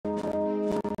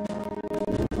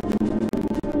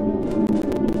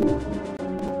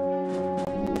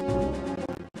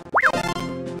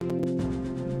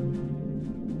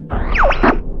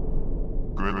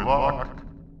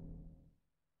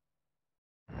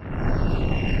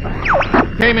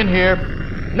Came in here.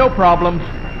 No problems.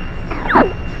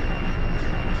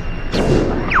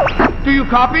 Do you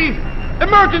copy?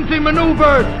 Emergency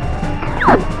maneuvers!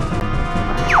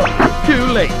 Too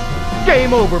late.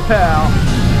 Game over, pal.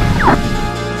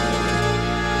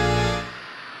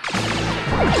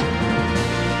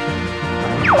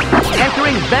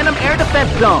 Entering Venom Air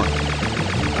Defense Zone.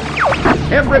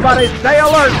 Everybody stay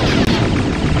alert!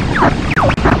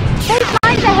 Base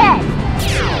lines ahead!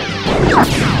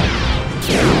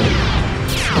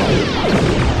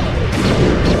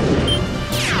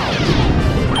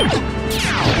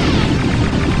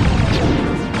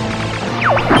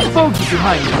 Bogey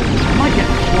behind me. Am I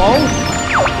getting slow?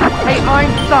 Hey,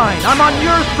 Einstein, I'm on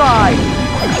your side!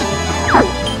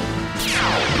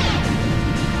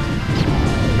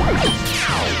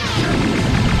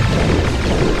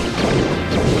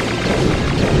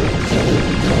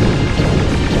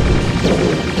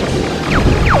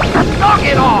 Knock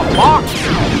it off, Hawk!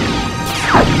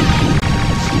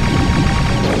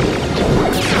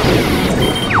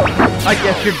 I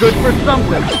guess you're good for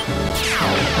something.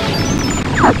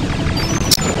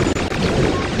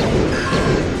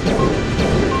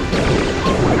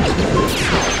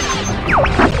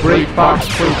 Great Fox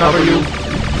will cover you.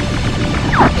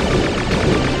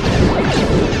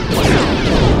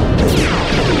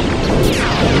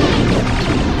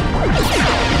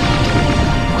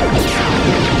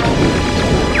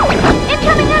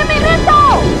 Incoming enemy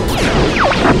missile!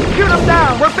 Shoot them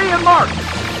down! We're being marked!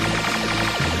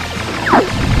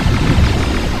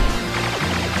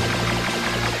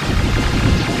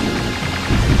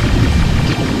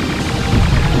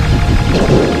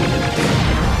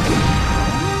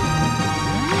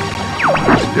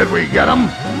 Did we get them?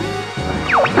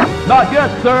 Not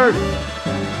yet, sir.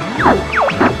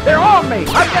 They're on me!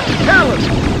 I'm getting careless!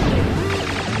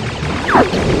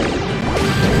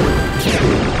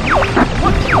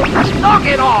 What? Knock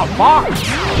it off, Fox!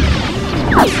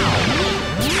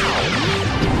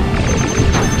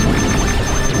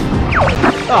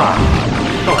 Ah,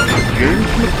 sorry,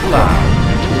 James McCloud.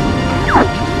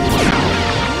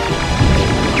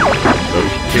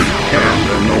 Those tin cans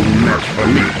are no match for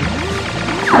me.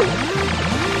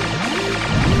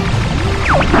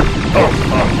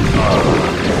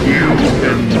 You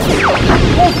can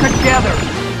hold together.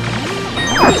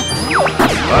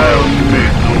 I'll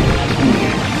make those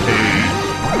fools pay.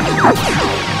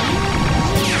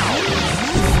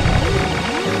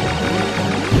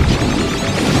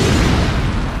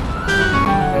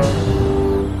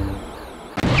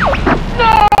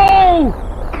 No!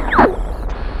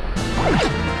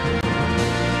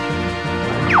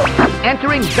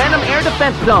 Entering Venom Air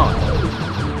Defense Zone.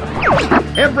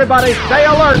 Everybody stay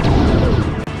alert!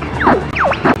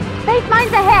 Base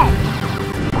lines ahead!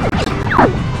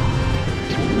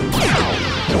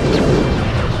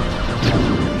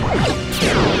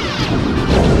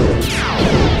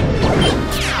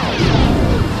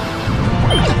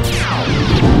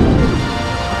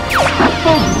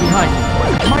 Folks behind me.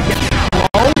 Am I getting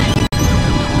slow?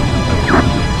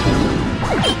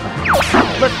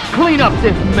 Let's clean up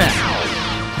this mess.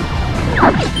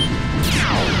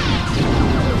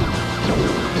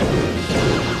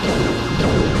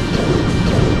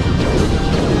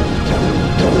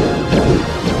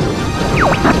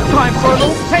 Time for a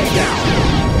little paydown!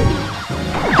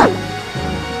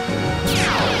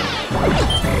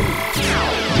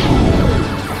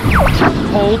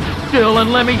 Hold still and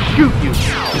let me shoot you!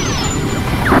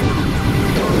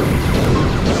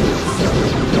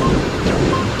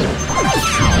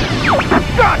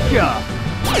 Gotcha!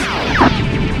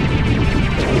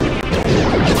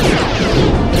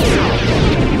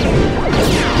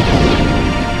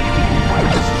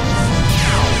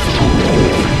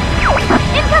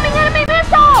 Incoming enemy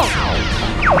missile!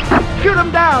 Shoot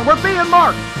them down! We're being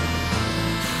marked!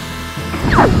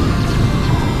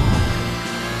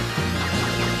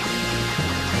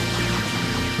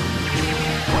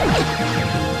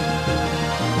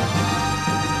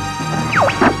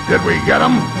 Did we get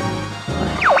them?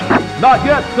 Not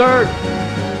yet, sir.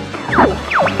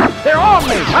 They're on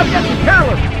me! I'm getting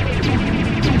careless!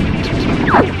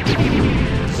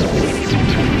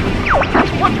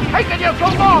 What's taking you so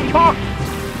long, Fox?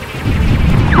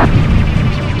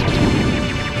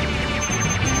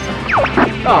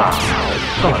 Ah,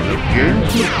 son of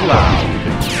James McCloud.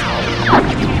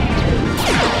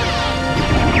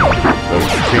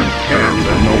 Those tin cans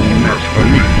are no match for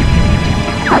me.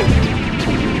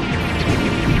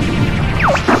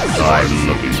 I'm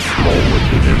looking forward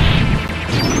to this.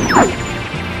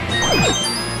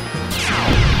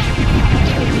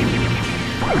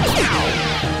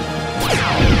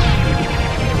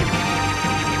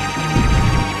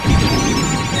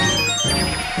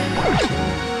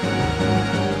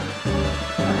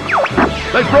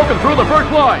 broken through the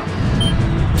first line.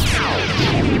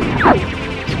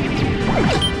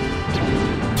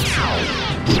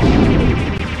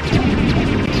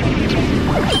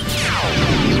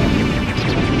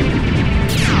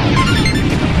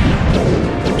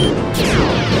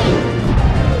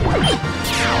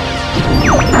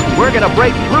 We're gonna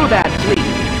break through that fleet.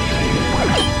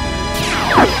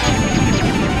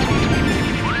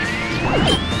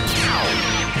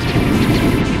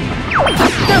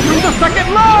 They're through the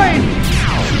second line!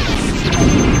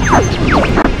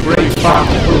 Great Fox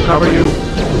will cover you.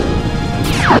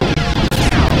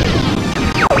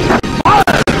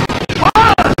 Fire!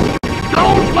 Fire!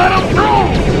 Don't let them through!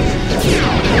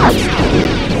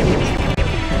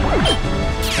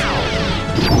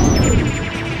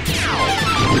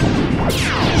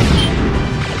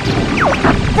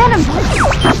 Venom!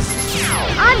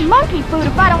 I'm monkey food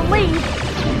if I don't leave.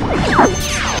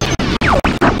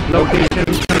 Location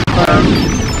confirmed.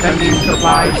 Sending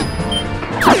supplies.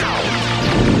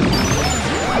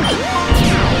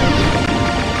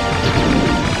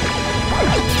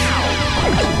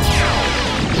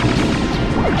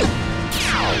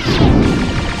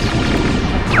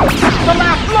 The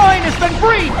last line has been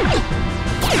breached!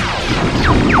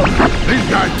 These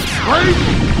guys are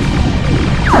crazy!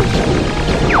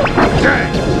 Okay,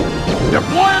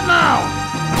 deploy it now!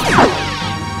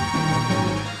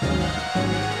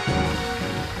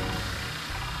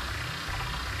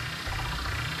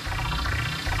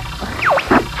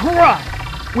 Christ!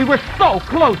 We were so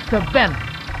close to Venom!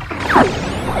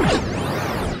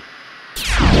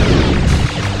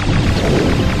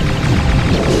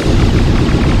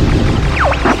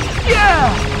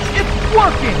 Yeah! It's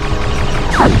working!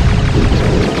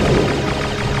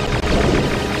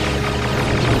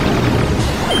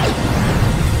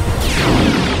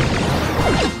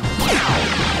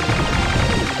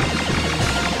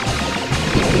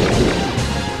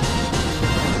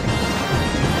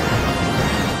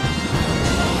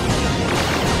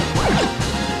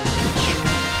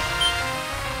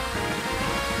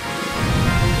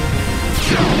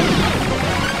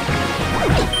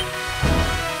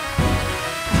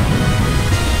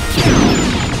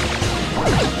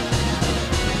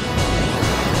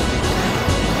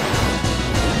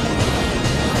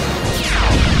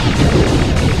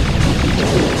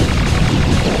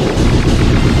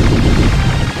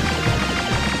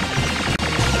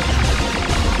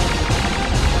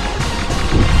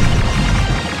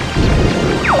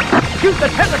 Use the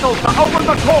tentacles to open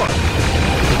the core!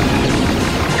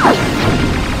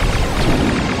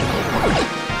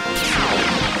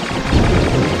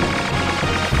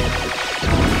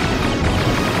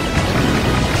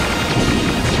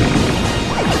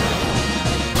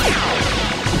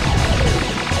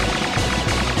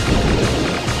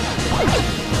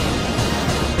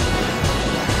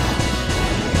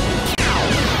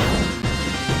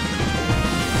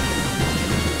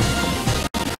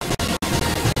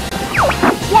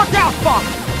 Watch out, Fox!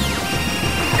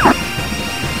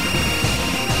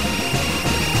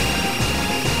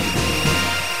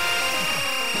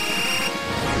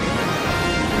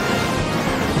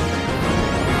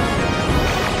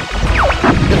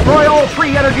 Destroy all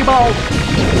 3 energy balls!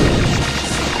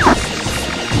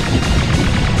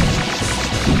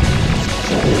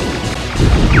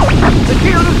 The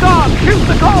shield is gone! Shoot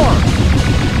the core!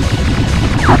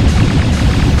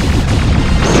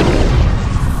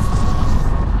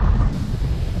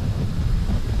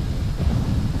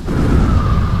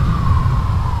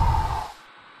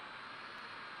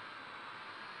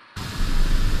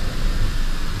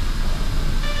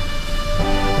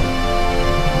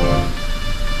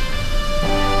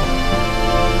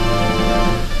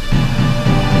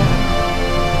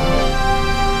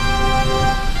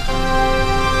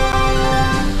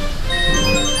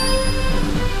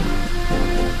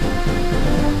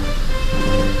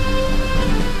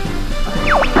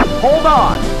 Hold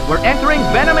on! We're entering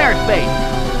Venom airspace!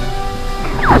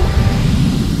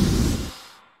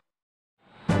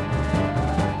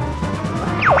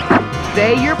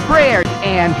 Say your prayers,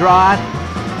 Andros!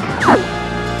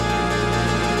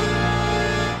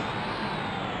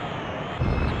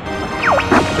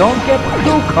 Don't get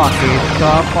too cocky,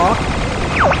 Star Fox.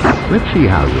 Let's see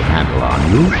how you handle our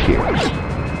new ships.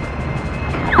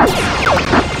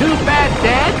 Too bad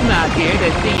Dad's not here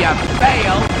to see you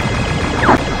fail.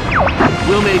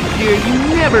 We'll make sure you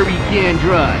never reach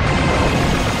Andros.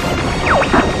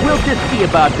 We'll just see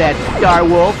about that, Star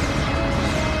Wolf.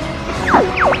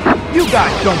 You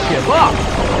guys don't give up!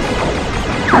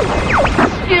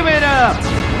 Give it up!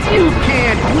 You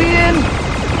can't win!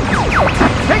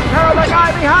 Take care of the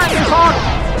guy behind you, Fox!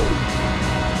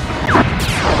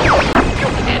 You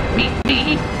can't beat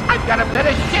me. I've got a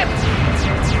better ship.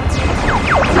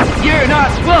 You're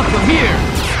not welcome here.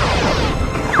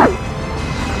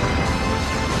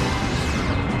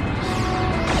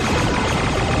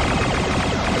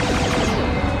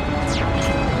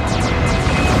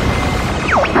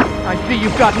 I see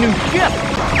you've got new ships.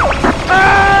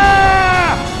 Ah!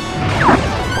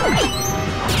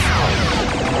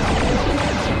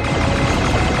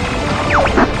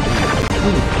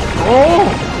 Oh!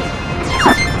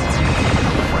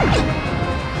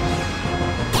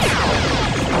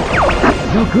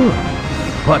 You're good,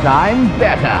 but I'm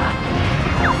better.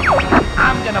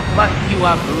 I'm gonna bust you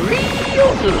up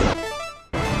real good.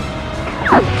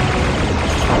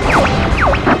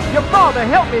 Your father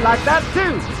helped me like that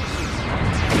too.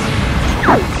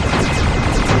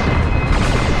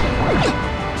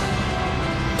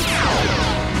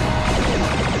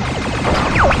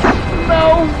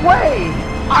 No way!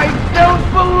 I don't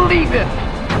believe it!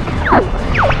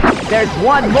 There's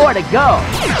one more to go.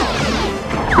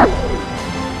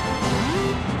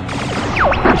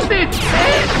 This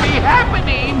can't be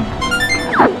happening.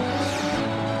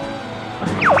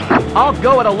 I'll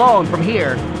go it alone from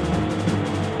here.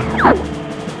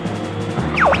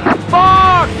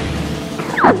 Fox!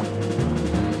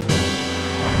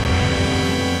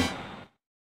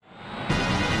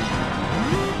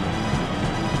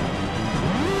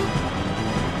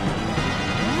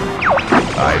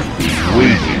 I've been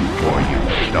waiting for you,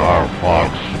 Star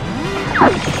Fox.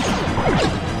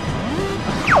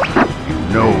 You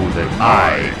know that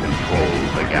I control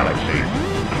the galaxy.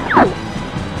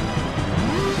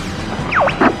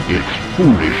 It's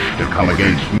foolish to come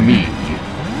against me.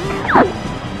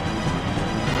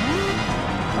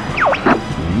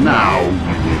 Now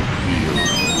you will feel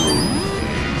true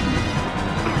pain.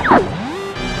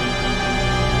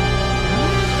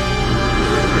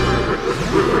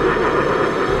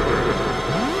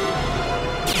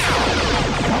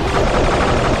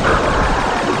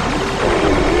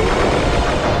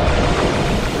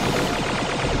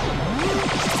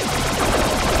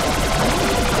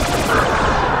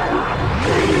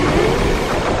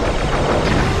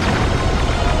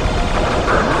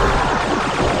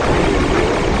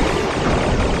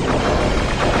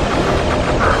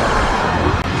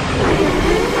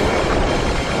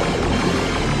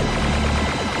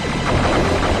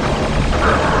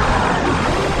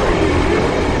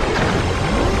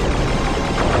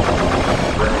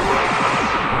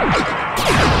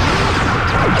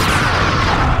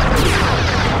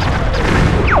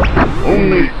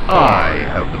 Only I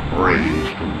have the brains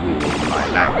to rule my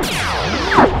land.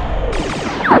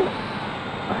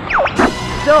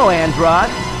 So, Android,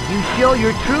 you show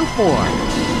your true form.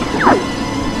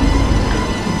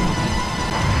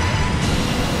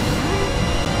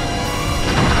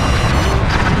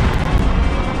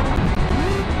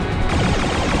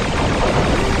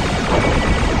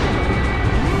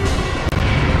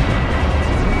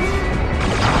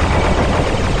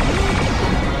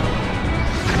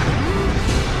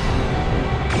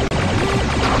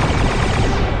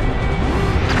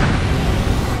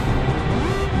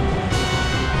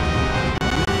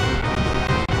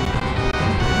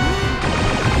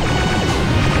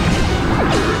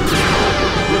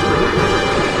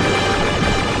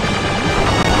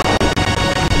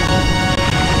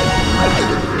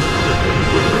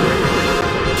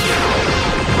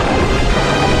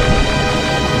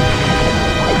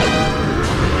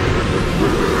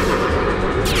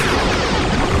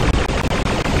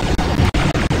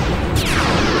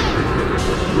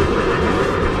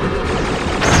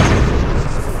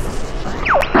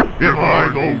 If I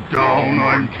go down,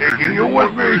 I'm taking you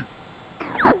with me.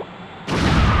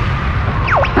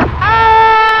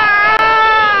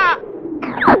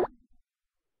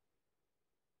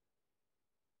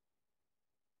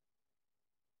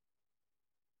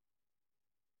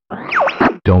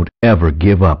 Don't ever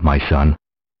give up, my son.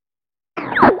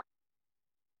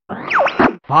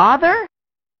 Father?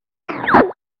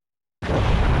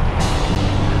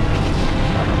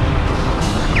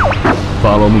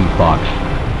 Follow me, Fox.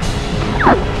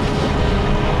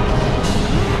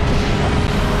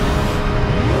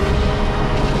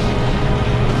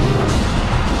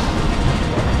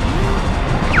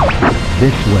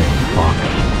 This way, Fox.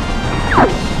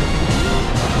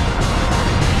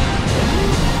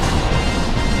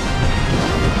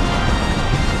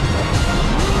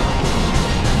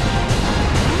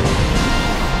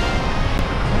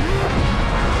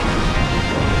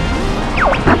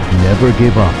 Never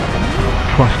give up.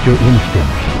 Trust your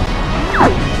instincts.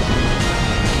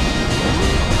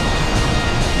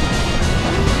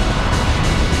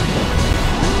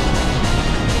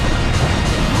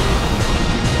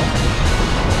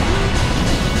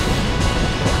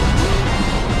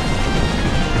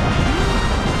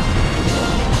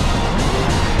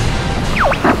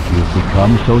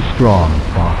 become so strong,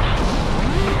 Fox.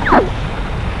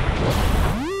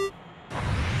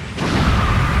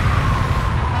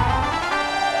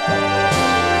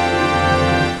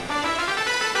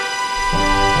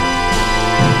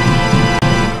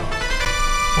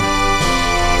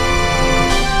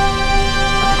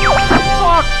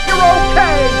 Fox, you're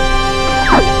okay!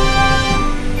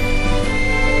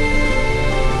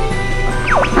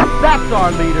 That's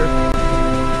our leader.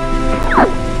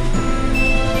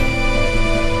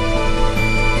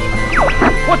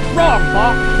 What's wrong,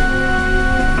 Fox?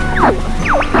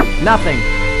 Nothing.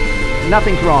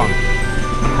 Nothing's wrong.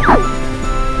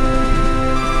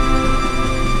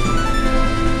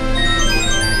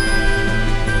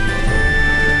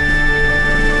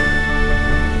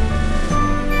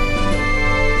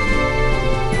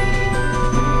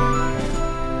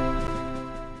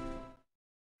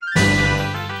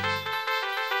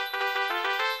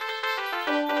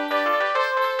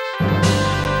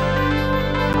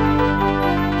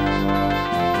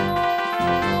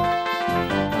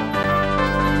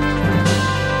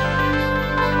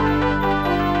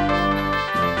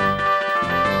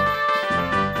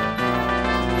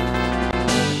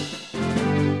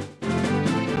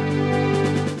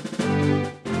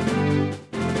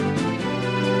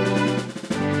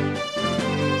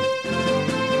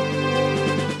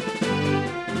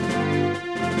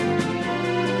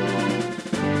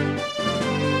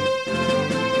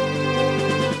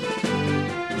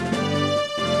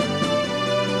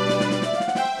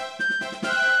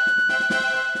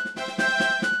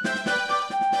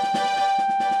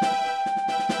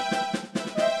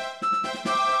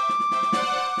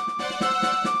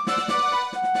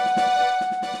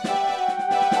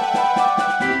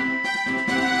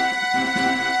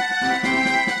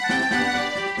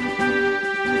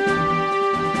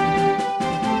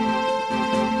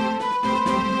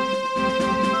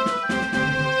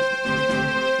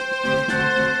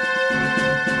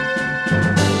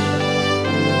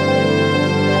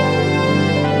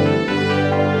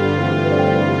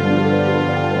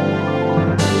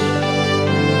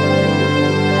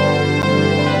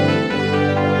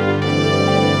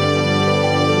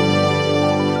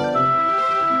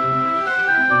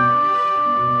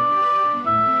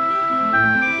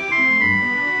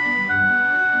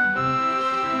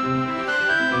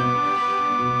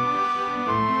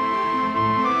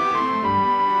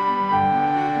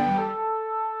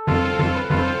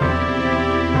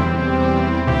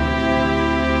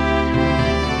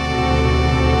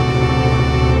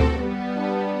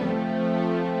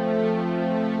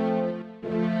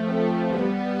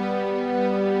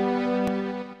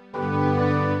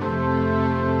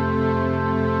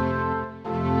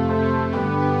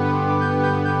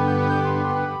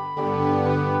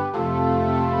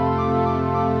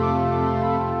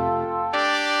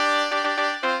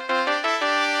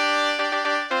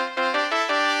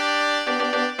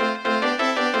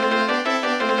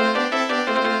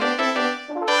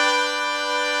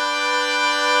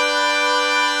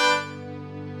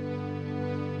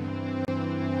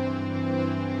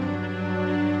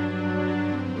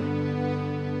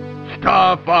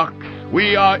 Star Fox,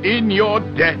 we are in your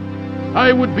debt.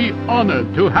 I would be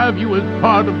honored to have you as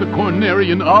part of the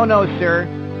Cornerian... Oh, no, sir.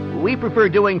 We prefer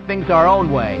doing things our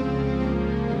own way.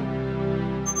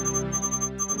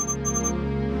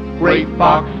 Great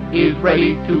Fox is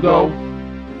ready to go.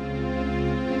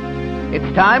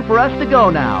 It's time for us to go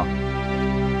now.